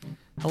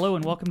Hello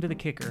and welcome to The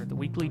Kicker, the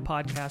weekly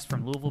podcast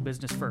from Louisville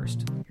Business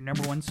First, your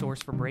number one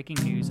source for breaking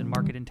news and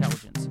market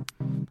intelligence.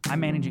 I'm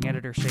managing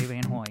editor Shay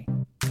Van Hoy.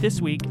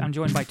 This week, I'm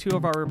joined by two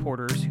of our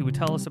reporters who would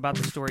tell us about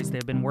the stories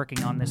they've been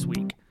working on this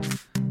week.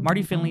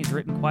 Marty Finley has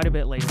written quite a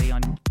bit lately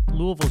on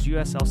Louisville's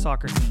USL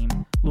soccer team,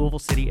 Louisville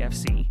City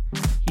FC.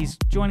 He's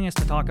joining us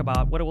to talk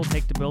about what it will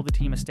take to build the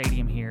team a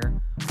stadium here,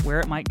 where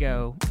it might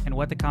go, and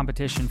what the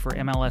competition for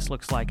MLS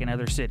looks like in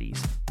other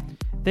cities.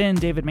 Then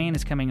David Mann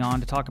is coming on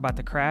to talk about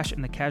the crash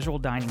in the casual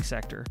dining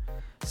sector.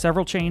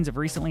 Several chains have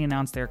recently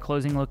announced their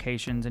closing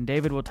locations, and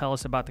David will tell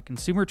us about the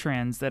consumer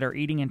trends that are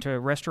eating into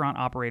restaurant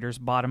operators'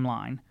 bottom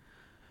line.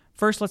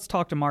 First, let's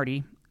talk to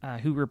Marty,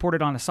 who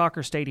reported on a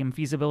soccer stadium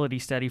feasibility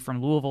study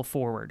from Louisville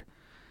Forward.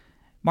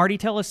 Marty,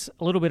 tell us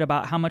a little bit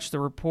about how much the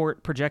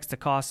report projects the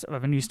cost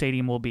of a new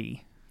stadium will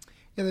be.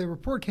 Yeah, the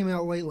report came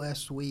out late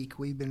last week.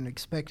 We've been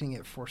expecting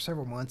it for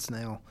several months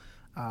now,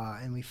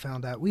 and we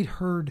found out we'd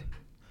heard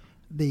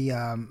the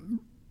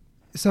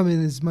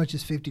something as much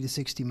as 50 to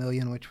 60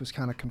 million, which was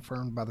kind of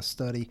confirmed by the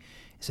study. It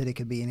said it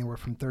could be anywhere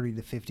from 30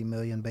 to 50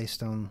 million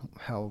based on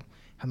how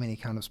many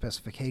kind of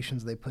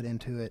specifications they put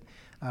into it.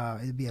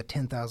 It'd be a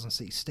 10,000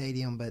 seat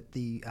stadium, but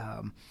the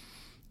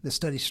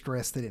study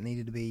stressed that it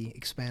needed to be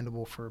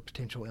expandable for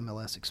potential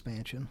MLS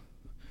expansion.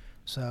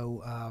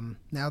 So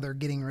now they're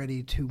getting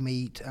ready to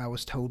meet. I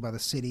was told by the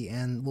city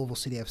and Louisville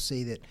City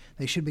FC that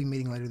they should be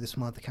meeting later this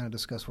month to kind of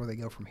discuss where they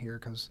go from here,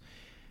 because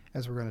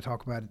as we're going to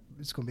talk about,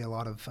 it's going to be a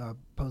lot of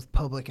both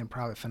public and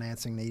private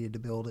financing needed to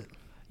build it.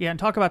 Yeah, and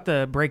talk about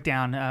the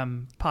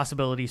breakdown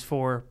possibilities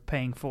for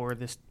paying for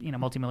this,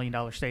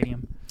 multi-million-dollar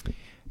stadium.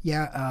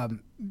 Yeah,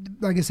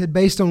 like I said,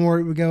 based on where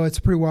it would go, it's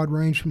a pretty wide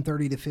range from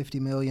 30 to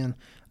 50 million.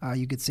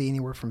 You could see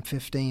anywhere from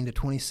 15 to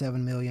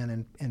 27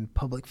 million in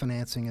public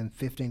financing and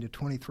 15 to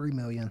 23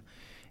 million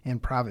in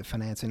private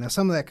financing. Now,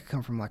 some of that could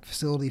come from like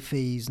facility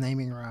fees,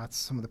 naming rights.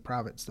 Some of the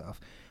private stuff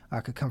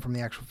could come from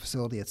the actual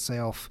facility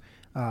itself.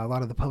 A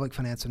lot of the public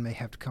financing may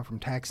have to come from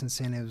tax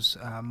incentives,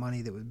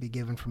 money that would be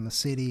given from the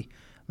city,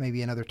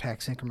 maybe another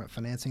tax increment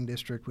financing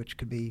district, which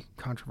could be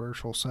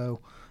controversial. So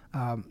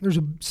there's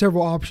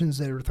several options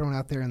that are thrown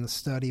out there in the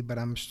study, but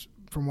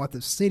from what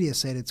the city has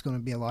said, it's going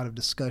to be a lot of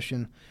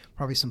discussion.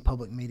 Probably some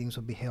public meetings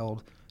will be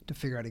held to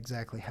figure out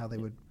exactly how they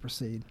would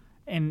proceed.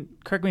 And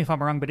correct me if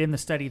I'm wrong, but in the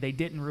study, they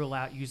didn't rule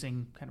out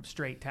using kind of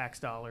straight tax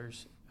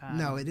dollars.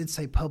 No, it did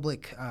say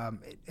public.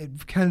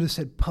 It kind of just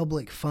said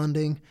public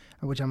funding,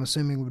 which I'm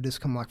assuming would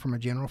just come like from a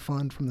general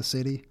fund from the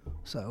city.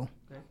 So,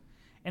 okay.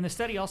 And the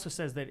study also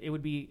says that it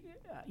would be,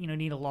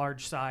 need a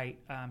large site,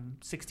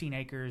 16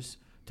 acres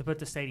to put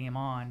the stadium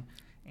on,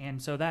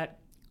 and so that,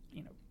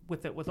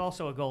 with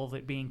also a goal of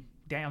it being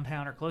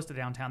downtown or close to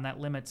downtown, that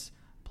limits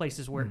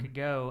places where it could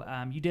go.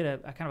 You did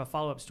a kind of a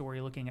follow-up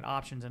story looking at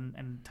options,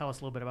 and tell us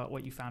a little bit about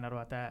what you found out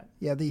about that.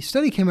 Yeah, the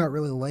study came out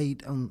really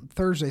late on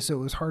Thursday, so it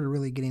was hard to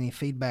really get any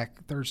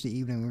feedback Thursday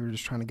evening. We were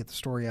just trying to get the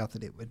story out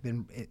that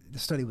the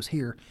study was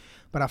here.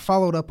 But I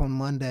followed up on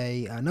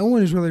Monday. No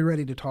one is really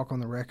ready to talk on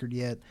the record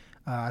yet.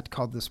 I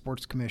called the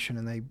Sports Commission,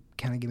 and they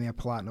kind of gave me a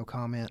polite no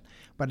comment.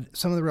 But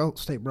some of the real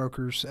estate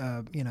brokers,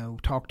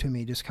 talked to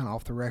me just kind of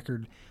off the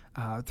record,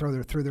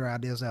 threw their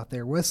ideas out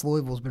there. West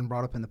Louisville's been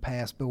brought up in the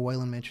past. Bill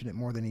Whalen mentioned it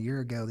more than a year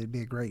ago. There'd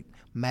be a great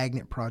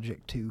magnet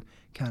project to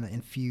kind of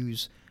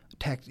infuse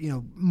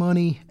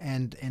money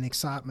and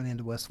excitement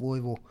into West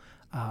Louisville.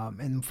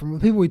 And from the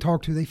people we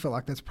talked to, they felt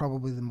like that's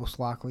probably the most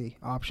likely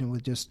option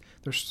with just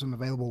there's some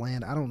available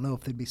land. I don't know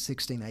if there'd be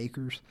 16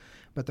 acres,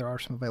 but there are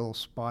some available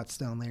spots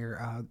down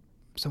there.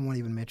 Someone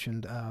even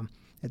mentioned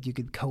that you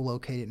could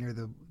co-locate it near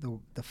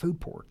the food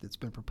port that's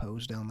been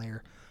proposed down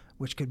there,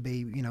 which could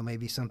be,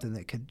 maybe something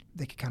they could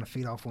kind of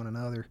feed off one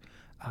another.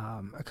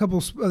 A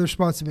couple other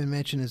spots have been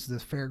mentioned is the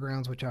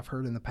fairgrounds, which I've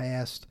heard in the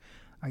past.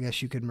 I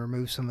guess you could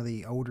remove some of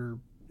the older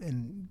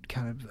and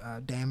kind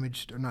of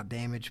damaged, or not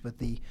damaged, but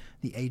the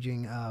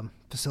aging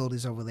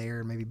facilities over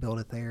there, and maybe build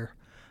it there.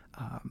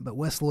 But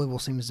West Louisville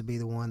seems to be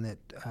the one that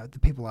the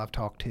people I've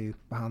talked to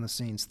behind the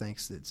scenes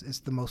thinks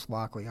it's the most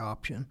likely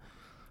option.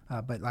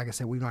 But like I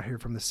said, we've not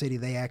heard from the city.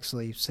 They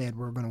actually said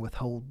we're going to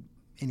withhold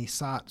any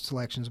site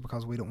selections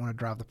because we don't want to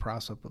drive the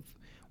price up of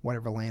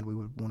whatever land we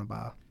would want to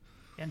buy.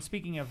 And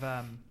speaking of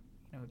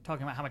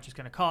talking about how much it's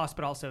going to cost,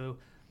 but also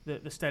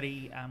the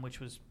study, which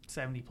was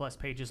 70-plus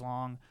pages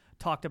long,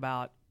 talked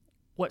about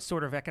what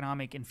sort of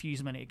economic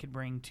infusement it could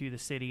bring to the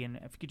city, and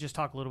if you could just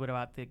talk a little bit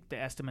about the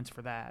estimates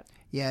for that.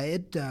 Yeah,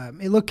 it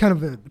looked kind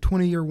of a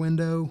 20-year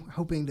window,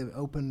 hoping to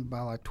open by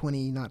like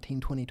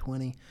 2019,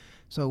 2020.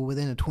 So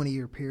within a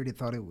 20-year period,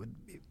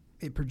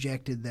 it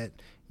projected that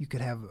you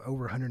could have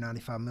over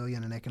 195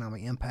 million in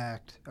economic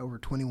impact, over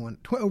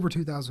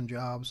 2,000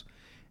 jobs,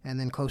 and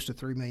then close to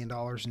 $3 million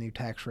in new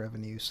tax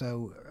revenue.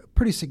 So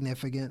pretty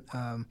significant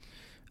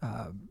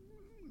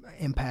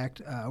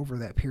impact over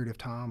that period of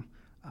time.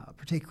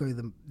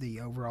 Particularly the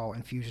overall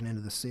infusion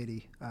into the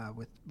city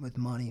with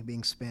money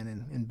being spent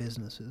in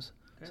businesses.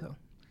 Okay. So,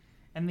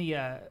 and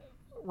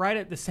right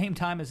at the same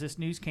time as this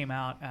news came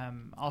out,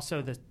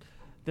 also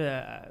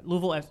the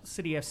Louisville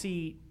City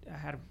FC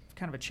had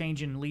kind of a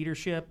change in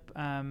leadership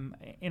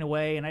in a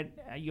way, and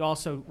you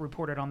also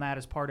reported on that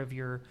as part of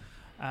your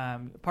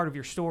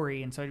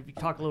story. And so, if you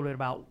talk a little bit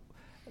about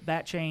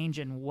that change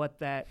and what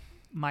that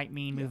might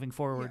mean moving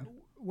forward. Yeah.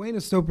 Wayne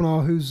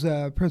Estopanol, who's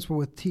principal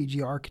with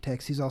TG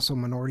Architects, he's also a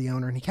minority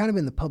owner, and he kind of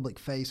been the public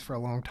face for a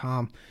long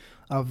time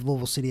of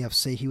Louisville City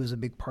FC. He was a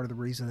big part of the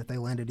reason that they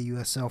landed a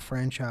USL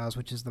franchise,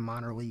 which is the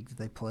minor league that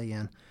they play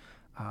in.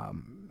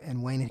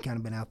 And Wayne had kind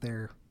of been out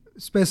there,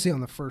 especially on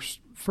the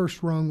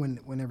first rung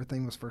when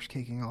everything was first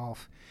kicking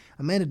off.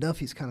 Amanda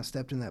Duffy's kind of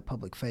stepped in that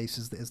public face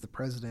as the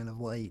president of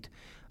late.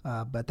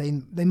 But they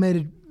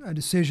made a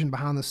decision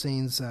behind the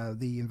scenes,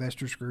 the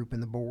investors group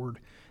and the board,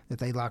 that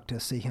they'd like to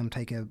see him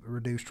take a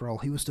reduced role.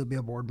 He will still be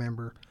a board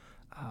member.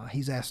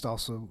 He's asked to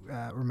also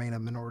remain a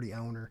minority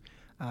owner.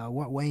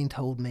 What Wayne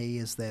told me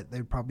is that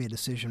there'd probably be a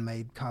decision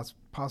made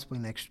possibly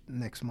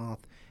next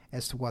month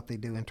as to what they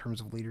do in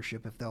terms of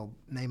leadership, if they'll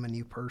name a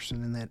new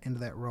person into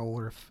that role,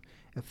 or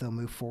if they'll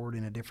move forward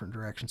in a different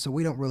direction. So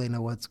we don't really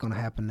know what's going to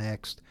happen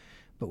next,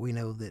 but we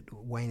know that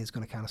Wayne is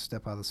going to kind of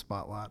step out of the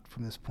spotlight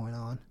from this point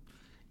on.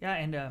 Yeah,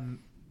 and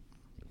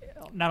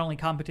not only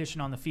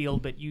competition on the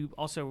field, but you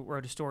also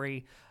wrote a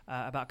story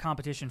about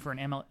competition for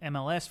an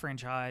MLS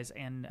franchise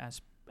and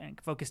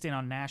focused in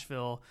on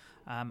Nashville,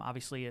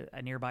 obviously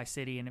a nearby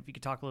city. And if you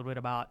could talk a little bit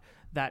about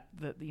that,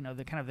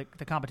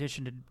 the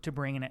competition to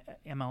bring an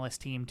MLS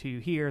team to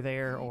here,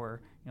 there,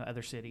 or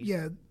other cities.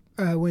 Yeah,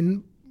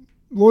 when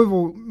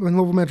Louisville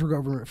Metro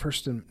government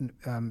first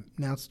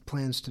announced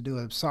plans to do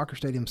a soccer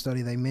stadium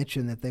study, they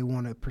mentioned that they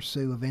want to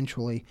pursue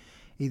eventually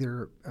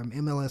either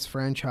MLS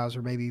franchise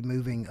or maybe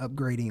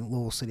upgrading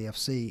Louisville City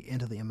FC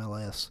into the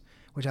MLS,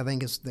 which I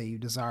think is the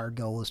desired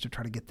goal, is to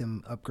try to get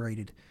them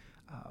upgraded.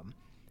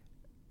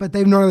 But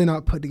they've really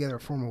not put together a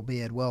formal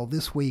bid. Well,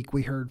 this week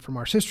we heard from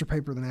our sister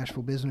paper, the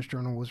Nashville Business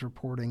Journal, was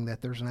reporting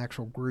that there's an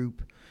actual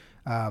group,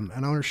 an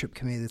ownership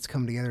committee that's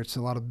come together. It's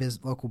a lot of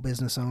local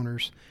business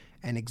owners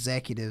and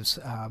executives.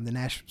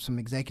 Some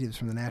executives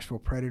from the Nashville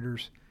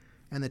Predators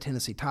and the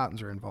Tennessee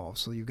Titans are involved.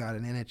 So you've got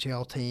an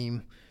NHL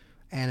team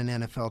and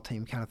an NFL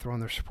team kind of throwing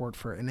their support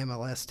for an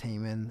MLS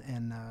team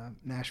in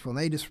Nashville. And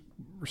they just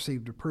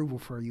received approval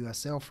for a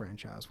USL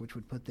franchise, which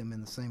would put them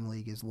in the same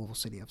league as Louisville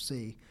City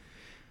FC.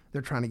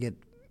 They're trying to get,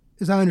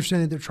 as I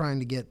understand it,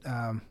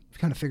 kind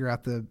of figure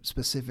out the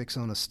specifics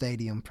on a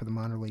stadium for the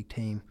minor league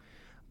team.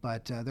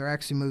 But they're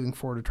actually moving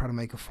forward to try to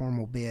make a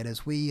formal bid.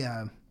 As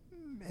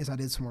I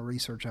did some more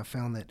research, I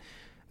found that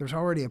there's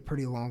already a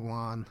pretty long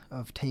line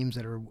of teams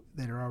that are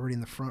already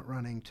in the front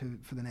running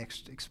for the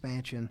next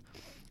expansion.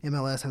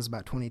 MLS has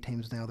about 20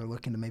 teams now. They're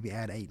looking to maybe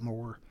add 8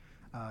 more.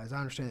 As I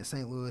understand it,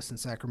 St. Louis and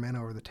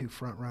Sacramento are the 2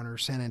 front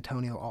runners. San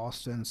Antonio,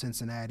 Austin,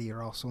 Cincinnati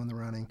are also in the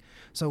running.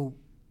 So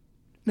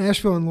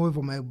Nashville and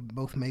Louisville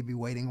may be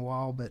waiting a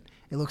while, but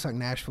it looks like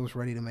Nashville's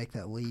ready to make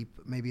that leap,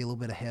 maybe a little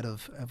bit ahead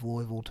of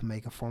Louisville, to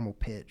make a formal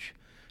pitch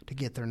to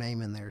get their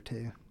name in there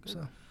too.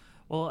 So.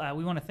 Well,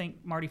 we want to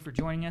thank Marty for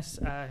joining us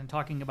and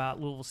talking about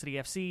Louisville City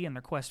FC and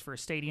their quest for a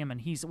stadium. And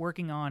he's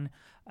working on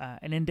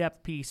an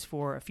in-depth piece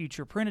for a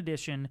future print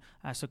edition,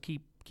 so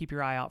keep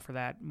your eye out for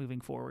that moving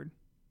forward.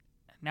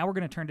 Now we're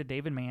going to turn to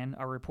David Mann,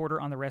 our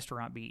reporter on the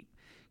restaurant beat.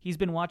 He's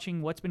been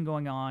watching what's been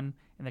going on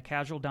in the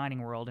casual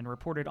dining world and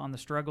reported on the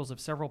struggles of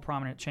several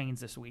prominent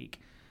chains this week.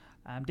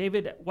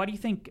 David, why do you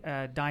think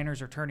diners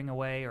are turning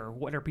away, or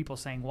what are people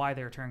saying why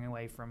they're turning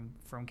away from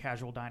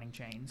casual dining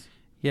chains?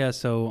 Yeah,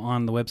 so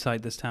on the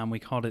website this time we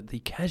called it the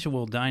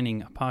casual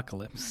dining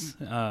apocalypse,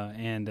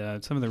 and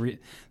some of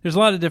there's a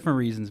lot of different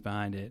reasons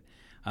behind it.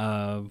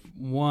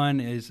 One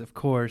is, of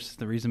course,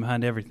 the reason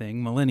behind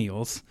everything: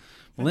 millennials.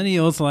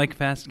 Millennials like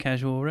fast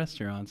casual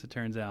restaurants. It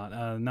turns out,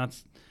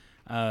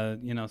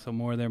 so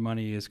more of their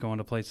money is going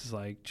to places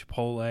like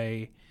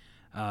Chipotle,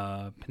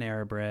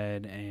 Panera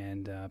Bread,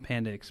 and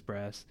Panda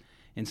Express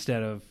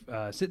instead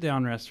of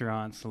sit-down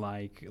restaurants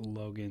like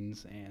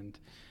Logan's and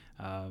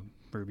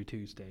Ruby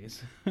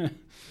Tuesdays.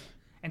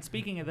 And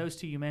speaking of those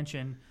two you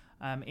mentioned,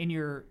 in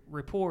your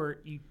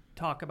report, you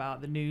talk about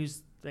the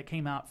news that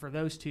came out for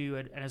those two,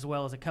 and as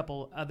well as a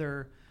couple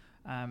other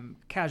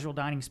casual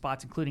dining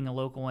spots, including a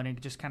local one, and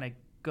just kind of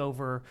go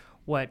over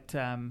what,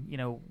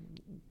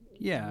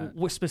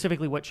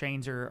 specifically what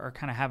chains are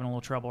kind of having a little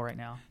trouble right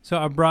now. So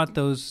I brought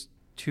those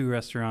 2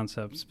 restaurants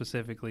up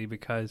specifically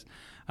because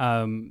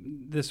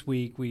this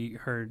week we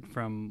heard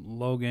from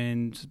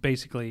Logan.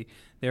 Basically,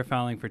 they're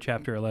filing for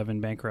Chapter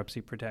 11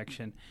 bankruptcy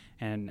protection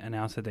and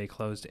announced that they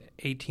closed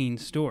 18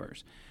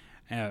 stores,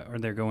 or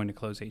they're going to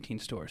close 18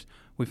 stores.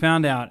 We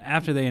found out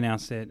after they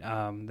announced it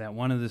that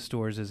one of the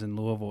stores is in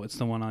Louisville. It's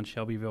the one on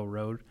Shelbyville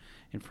Road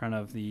in front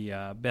of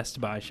the Best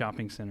Buy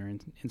shopping center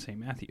in St.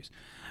 Matthews.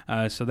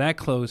 So that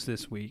closed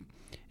this week.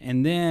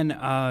 And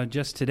then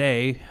just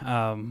today,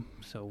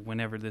 so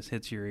whenever this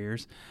hits your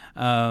ears,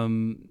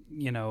 Ruby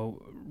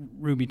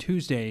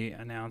Tuesday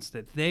announced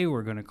that they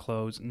were going to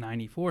close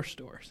 94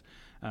 stores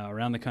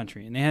around the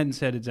country. And they hadn't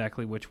said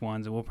exactly which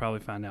ones, and we'll probably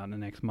find out in the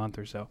next month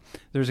or so.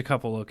 There's a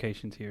couple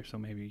locations here, so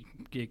maybe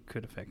it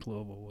could affect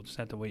Louisville. We'll just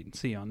have to wait and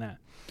see on that.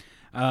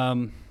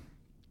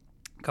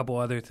 A couple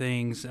other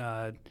things.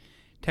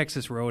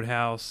 Texas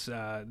Roadhouse,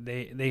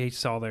 they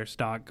saw their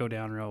stock go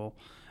down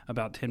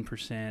about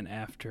 10%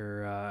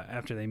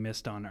 after they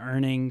missed on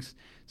earnings.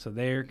 So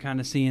they're kind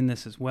of seeing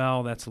this as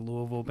well. That's a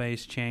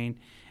Louisville-based chain.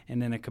 And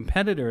then a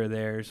competitor of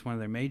theirs, one of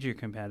their major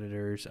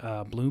competitors,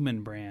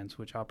 Bloomin' Brands,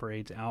 which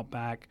operates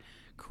Outback,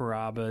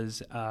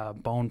 Carrabba's,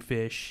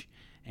 Bonefish,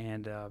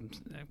 and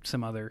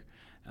some other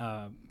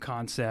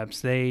concepts.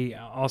 They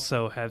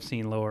also have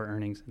seen lower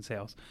earnings and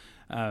sales.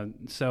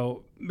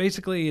 So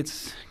basically,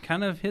 it's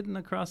kind of hitting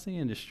across the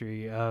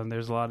industry.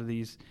 There's a lot of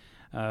these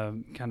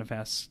kind of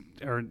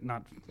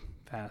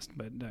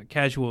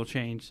casual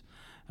chains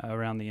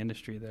around the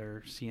industry that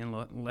are seeing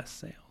less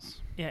sales.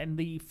 Yeah, and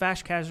the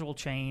fast casual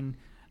chain,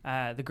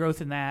 the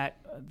growth in that,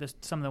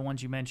 some of the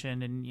ones you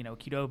mentioned, and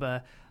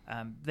Qdoba,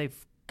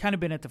 they've kind of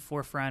been at the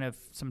forefront of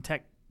some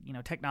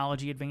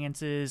technology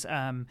advances.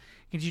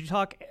 Could you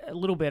talk a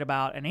little bit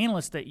about an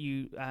analyst that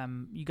you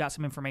got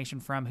some information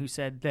from who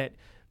said that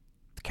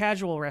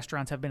casual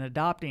restaurants have been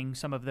adopting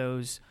some of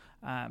those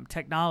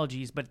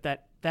technologies, but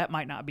that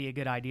might not be a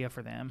good idea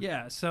for them?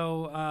 Yeah,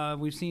 so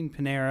we've seen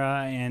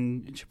Panera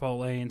and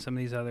Chipotle and some of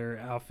these other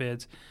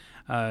outfits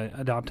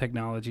adopt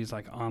technologies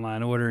like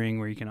online ordering,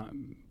 where you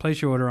can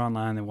place your order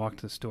online and walk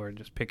to the store and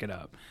just pick it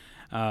up.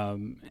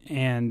 And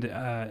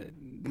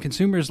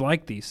consumers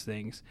like these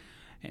things.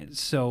 And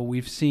so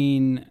we've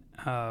seen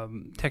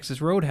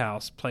Texas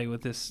Roadhouse play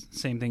with this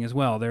same thing as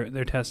well.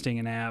 They're testing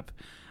an app,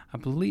 I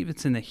believe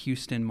it's in the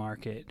Houston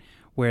market,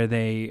 where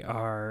they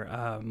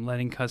are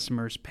letting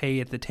customers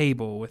pay at the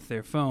table with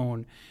their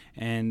phone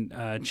and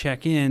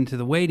check in to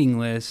the waiting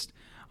list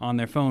on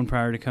their phone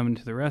prior to coming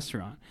to the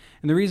restaurant.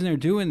 And the reason they're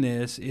doing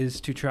this is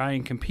to try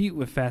and compete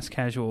with fast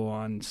casual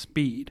on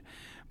speed.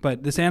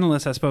 But this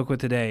analyst I spoke with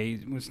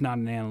today was not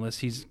an analyst.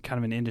 He's kind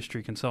of an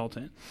industry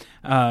consultant.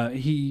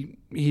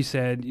 He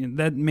said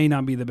that may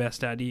not be the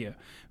best idea,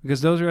 because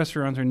those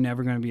restaurants are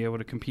never going to be able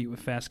to compete with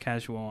fast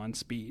casual on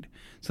speed.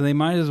 So they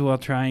might as well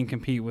try and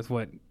compete with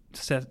what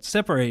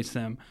separates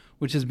them,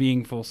 which is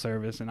being full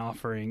service and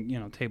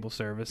offering, table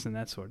service and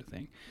that sort of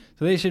thing.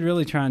 So they should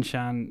really try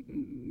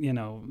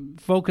and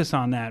focus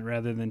on that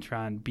rather than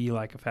try and be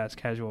like a fast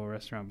casual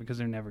restaurant, because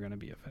they're never going to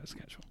be a fast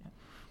casual.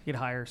 You'd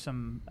hire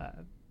some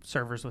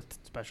servers with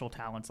special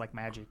talents like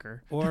magic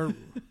or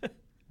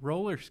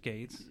roller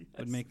skates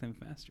would make them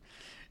faster.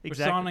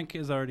 Exactly. Sonic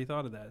has already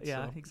thought of that.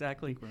 Yeah, so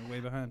exactly. We're way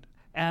behind.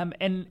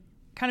 And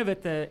kind of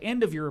at the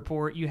end of your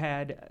report, you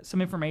had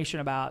some information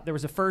about there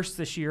was a first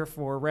this year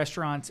for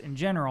restaurants in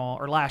general,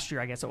 or last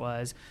year, I guess it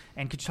was.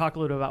 And could you talk a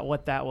little bit about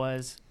what that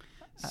was?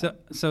 For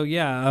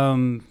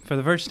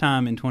the first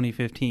time in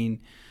 2015,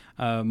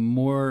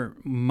 more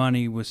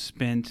money was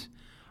spent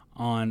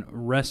on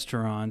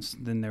restaurants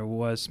than there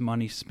was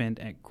money spent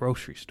at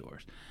grocery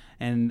stores.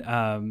 And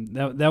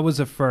that was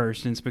a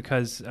first, and it's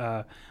because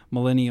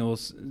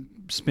millennials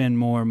spend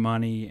more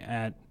money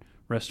at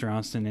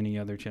restaurants than any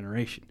other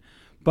generation.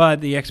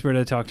 But the expert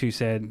I talked to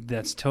said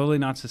that's totally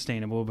not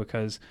sustainable,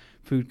 because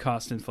food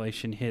cost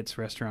inflation hits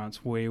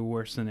restaurants way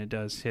worse than it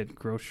does hit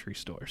grocery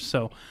stores.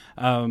 So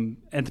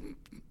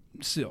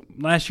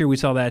last year we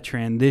saw that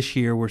trend. This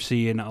year we're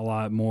seeing a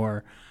lot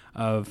more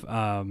of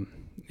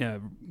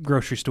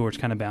grocery stores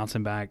kind of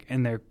bouncing back,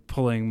 and they're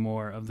pulling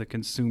more of the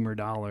consumer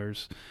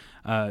dollars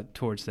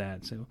towards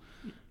that. So,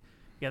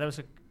 yeah, that was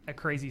a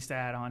crazy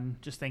stat on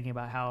just thinking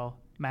about how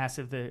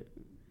massive the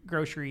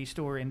grocery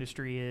store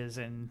industry is,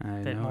 and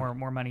that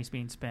more money's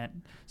being spent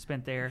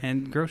there.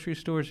 And grocery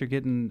stores are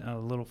getting a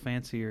little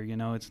fancier.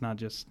 It's not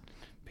just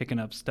picking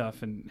up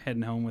stuff and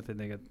heading home with it.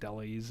 They got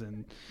delis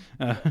and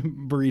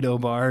burrito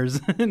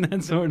bars and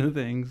that sort of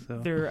thing. So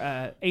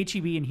their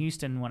H-E-B in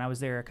Houston, when I was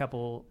there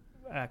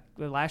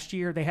last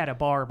year, they had a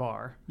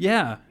bar.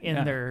 Yeah.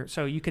 There,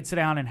 so you could sit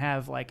down and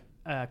have like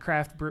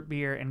craft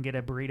beer and get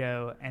a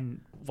burrito,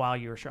 and while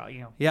you were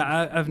shopping,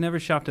 Yeah, I've never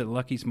shopped at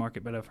Lucky's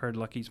Market, but I've heard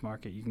Lucky's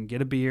Market, you can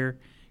get a beer.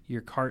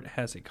 Your cart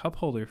has a cup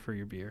holder for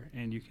your beer,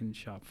 and you can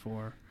shop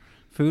for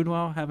food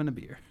while having a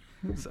beer.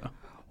 So,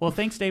 well,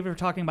 thanks, David, for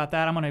talking about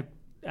that. I'm going to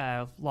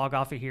log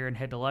off of here and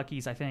head to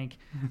Lucky's, I think.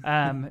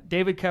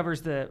 David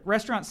covers the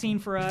restaurant scene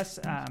for us,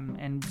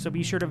 and so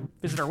be sure to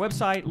visit our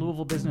website,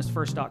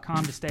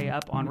 LouisvilleBusinessFirst.com, to stay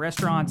up on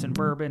restaurants and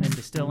bourbon and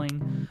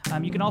distilling.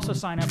 You can also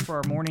sign up for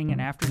our morning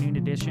and afternoon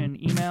edition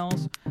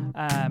emails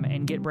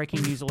and get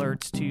breaking news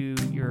alerts to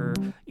your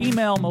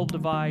email, mobile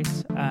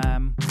device,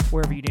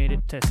 wherever you need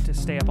it to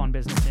stay up on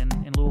business in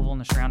Louisville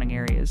and the surrounding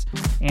areas.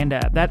 And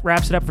that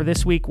wraps it up for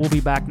this week. We'll be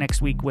back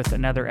next week with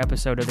another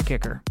episode of The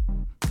Kicker.